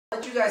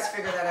you guys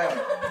figure that out?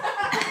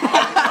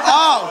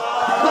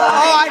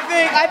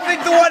 I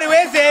think the one who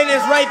isn't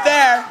is right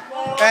there,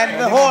 and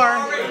the whore.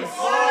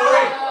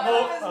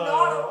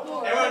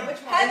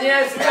 And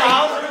yes,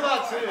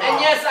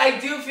 I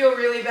do feel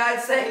really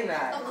bad saying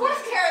that. Of course,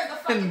 Kara's the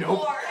fucking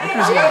whore.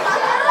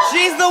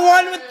 She's the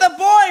one with the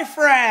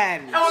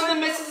boyfriend. And when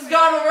the missus is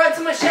gone, I'll run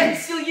to my shed and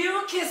steal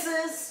you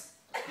kisses.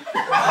 Oh,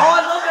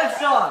 I love that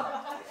song.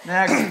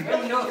 Next. I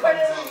don't know the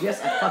fucking song.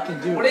 Yes, I fucking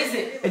do. What is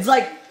it? It's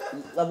like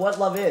What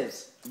Love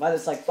Is. By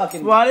this like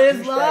fucking What is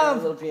douchebag love?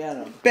 with a little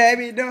piano.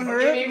 Baby, don't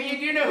hurt Okay, maybe you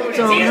do know who it is.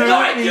 Don't He's hurt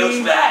going me.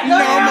 douchebag. no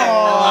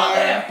more.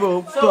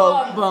 Boom, boom,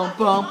 boom,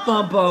 boom,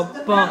 boom, boom, boom,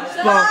 boom,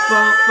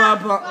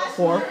 boom.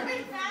 Whore.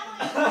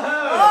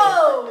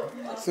 Oh!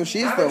 So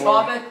she's the one.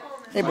 Topic.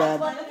 Hey, Brad.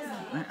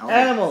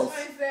 Animals.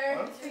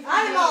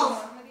 Animals!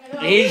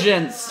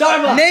 Asians.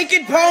 Starbucks.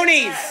 Naked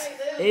ponies.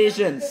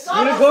 Asians.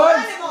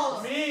 Unicorns.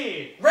 Animals!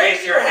 Me!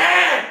 Raise your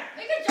hand.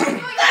 Make a joke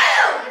about your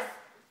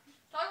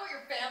Talk about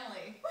your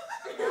family.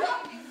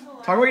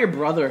 Talk about your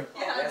brother.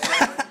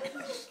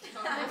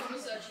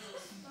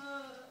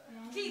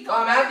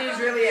 Matthew's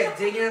really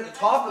digging at the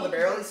top of the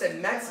barrel. He said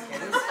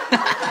Mexicans.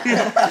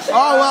 Oh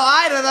well,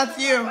 Ida, that's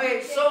you.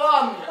 Okay,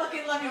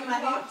 Fucking love you,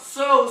 Matthew.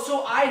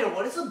 so Ida,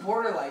 what is the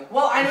border like?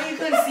 Well, I know you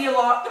couldn't see a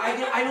lot.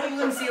 I know you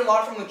couldn't see a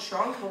lot from the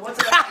trunk, but what's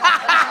it like?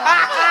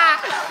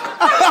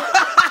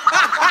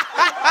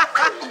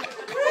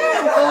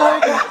 Oh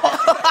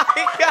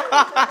my God.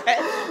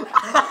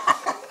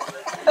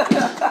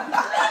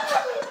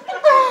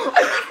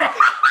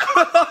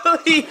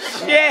 Holy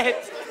shit.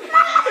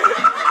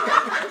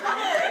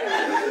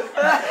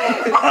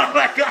 Oh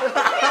my God.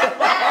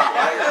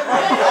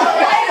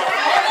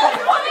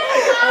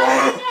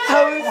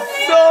 That was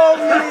so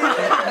mean.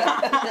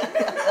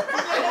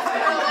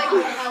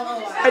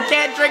 I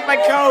can't drink my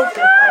Coke.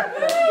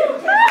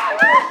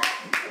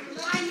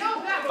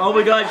 Oh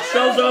my God,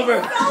 show's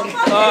over.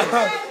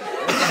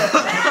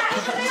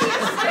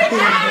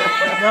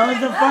 That was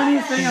the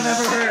funniest thing I've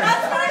ever heard.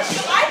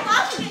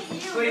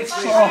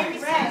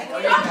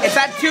 It's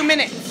at 2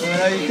 minutes.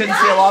 You couldn't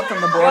see a lot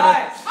from the border.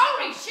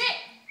 Holy shit!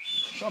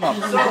 Shut up.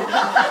 So,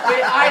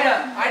 wait,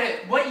 Ida,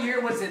 what year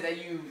was it that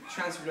you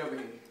transferred over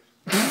here?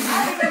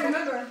 I don't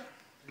remember.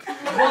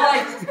 Well,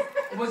 like,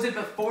 was it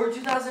before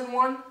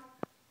 2001?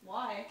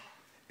 Why?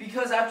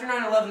 Because after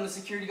 9/11, the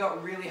security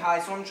got really high,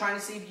 so I'm trying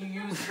to see if you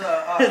use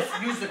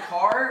the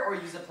car or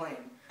use a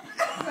plane.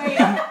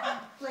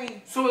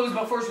 Plane. So it was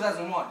before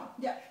 2001.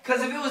 Yeah.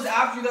 Because if it was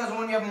after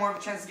 2001, you have more of a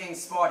chance of getting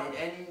spotted,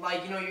 and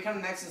like you're kind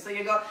of Mexican, so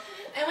you go,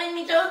 I want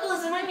me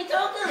tacos, I want me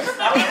tacos.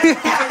 That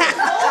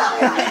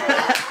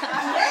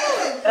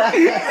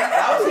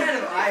was kind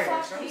of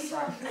Irish. I'm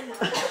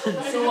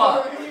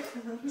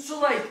sorry. So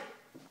like,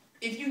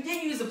 if you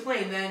did use a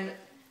plane, then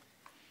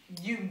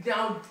you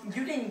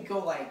didn't go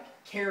like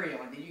carry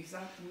on, did you?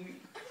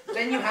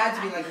 Then you had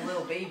to be like a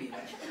little baby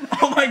then.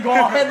 Oh my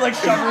God, like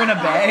shove her in a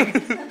bag.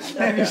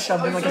 Have you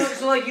shoved in like a...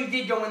 So like you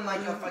did go in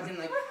like a fucking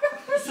like.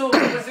 So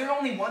was there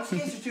only one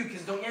suitcase or two?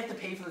 Because don't you have to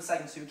pay for the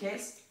second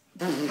suitcase?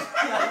 Because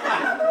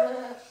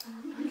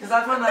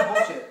I find that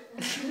bullshit.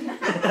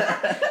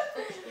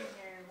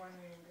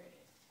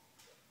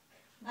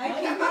 I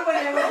came here when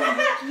I was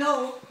in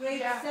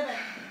grade 7.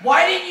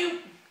 Why didn't you?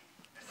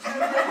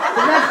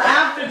 That's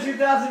after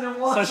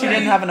 2001. So she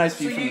didn't have a nice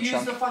view so from you the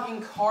trunk. used the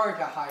fucking car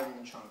to hide in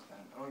the trunk then.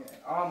 Okay.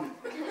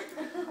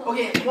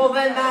 Okay. Well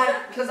then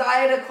because I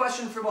had a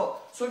question for both.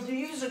 So if you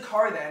use a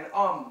car then,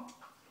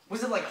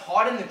 was it like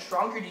hot in the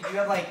trunk or did you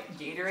have like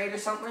Gatorade or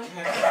something?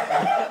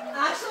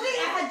 Actually,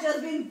 I had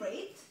just been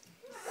raped,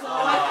 so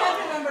I can't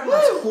remember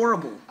much. That's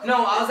horrible.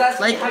 No, I was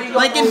asking how you got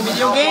Like in over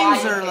video how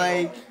games wide or it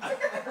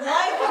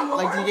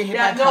like did you get hit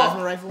by a no.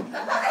 plasma rifle?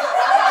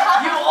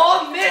 You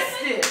all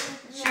missed it!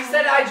 She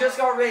said I just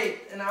got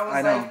raped, and I was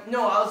I know. like,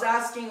 no, I was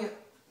asking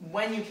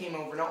when you came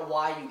over, not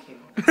why you came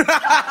over.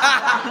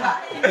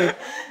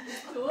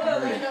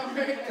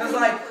 Because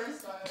like...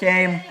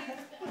 Came.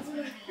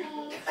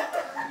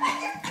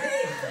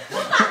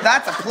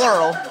 That's a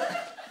plural.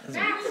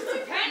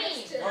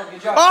 Oh,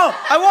 good job. Oh,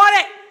 I want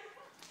it!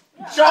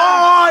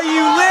 Oh,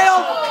 you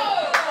little...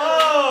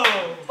 Oh!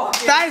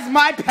 That is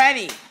my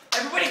penny.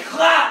 Everybody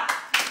clap!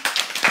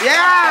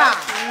 Yeah!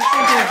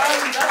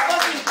 That's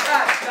fucking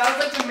crap. That was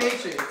like the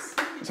Matrix.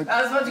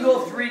 I was about to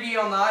go 3D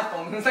on the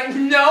iPhone. It was like,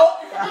 no!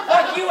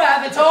 Fuck you,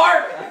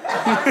 Avatar!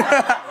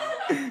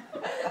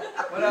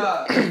 But,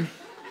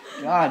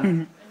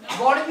 God.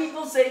 a lot of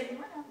people say,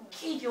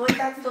 Keith, you like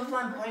that stuff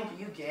on point, are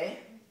you gay?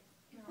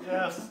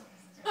 Yes.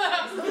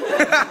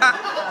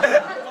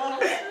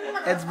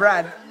 It's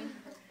Brad.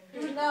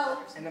 No.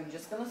 And I'm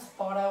just gonna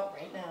spot out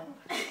right now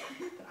that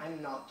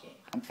I'm not gay.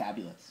 I'm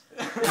fabulous.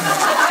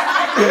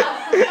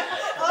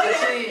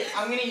 Actually,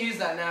 I'm gonna use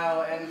that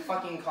now and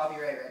fucking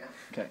copyright right now.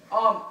 Okay.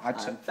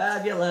 I'm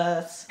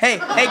fabulous. Hey,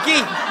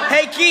 Keith.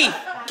 Hey, Keith.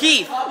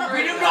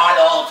 We do not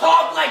all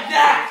talk like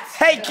that!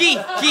 Hey,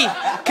 Keith.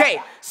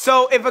 Okay,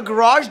 so if a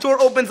garage door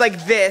opens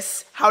like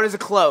this, how does it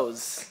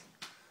close?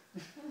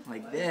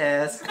 Like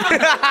this.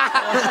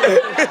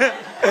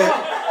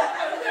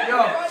 Yo,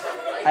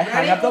 I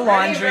hung up the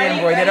laundry,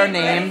 embroidered our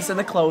names and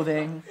the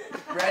clothing.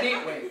 Ready?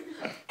 Wait.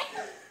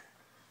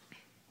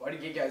 Why do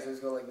gay guys always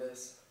go like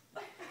this?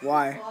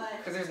 Why?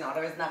 Because there's not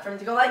always enough for him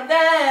to go like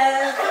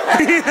this.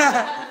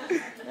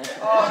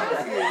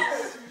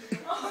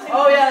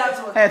 Oh yeah, that's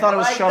what. Hey, I thought it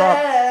was like shut up.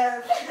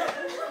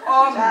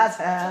 Jazz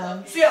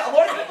hands. So yeah, a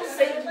lot of people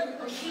say,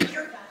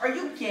 hey, are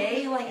you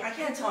gay? Like, I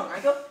can't tell. I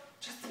go,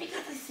 just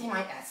because I see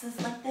my S's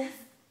like this,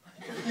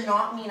 does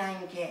not mean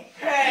I'm gay.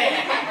 Hey!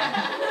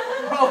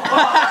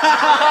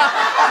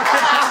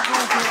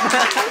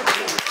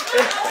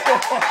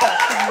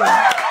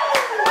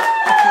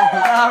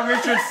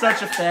 Richard's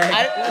such a fag. I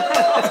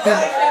say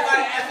my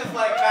S is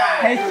like that.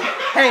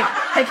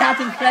 Hey,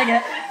 Captain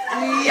Faggot.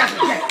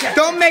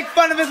 Don't make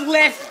fun of his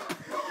lisp.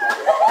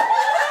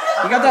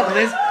 He got that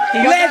lisp.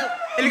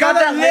 He got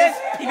that lisp.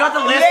 He got the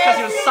lisp because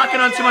he was sucking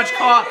on too much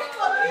cock.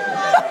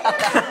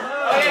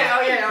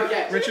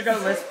 Okay. Richard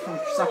got a lisp from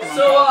sucking on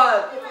So,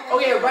 cock.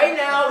 okay, right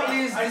now it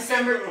is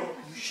December.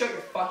 You shut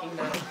your fucking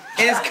mouth.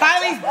 It is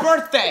Kylie's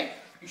birthday.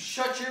 You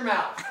shut your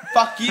mouth.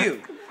 Fuck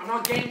you. I'm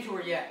not getting to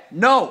her yet.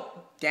 No.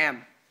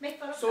 Damn.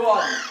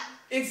 So,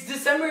 it's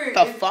December.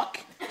 The fuck?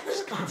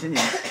 Just continue.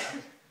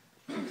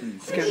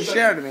 Get the shit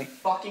out of me.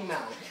 Fucking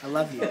mouth. I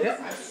love you.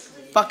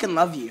 Fucking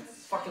love you.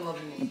 Fucking love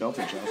you.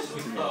 Belter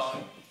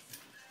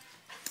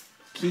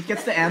Keith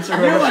gets to answer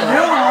her.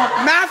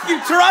 Matthew,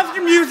 turn off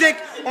your music.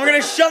 Or we're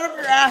gonna shove up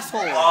your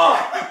asshole.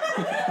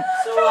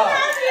 So,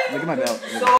 Look at my belt. So,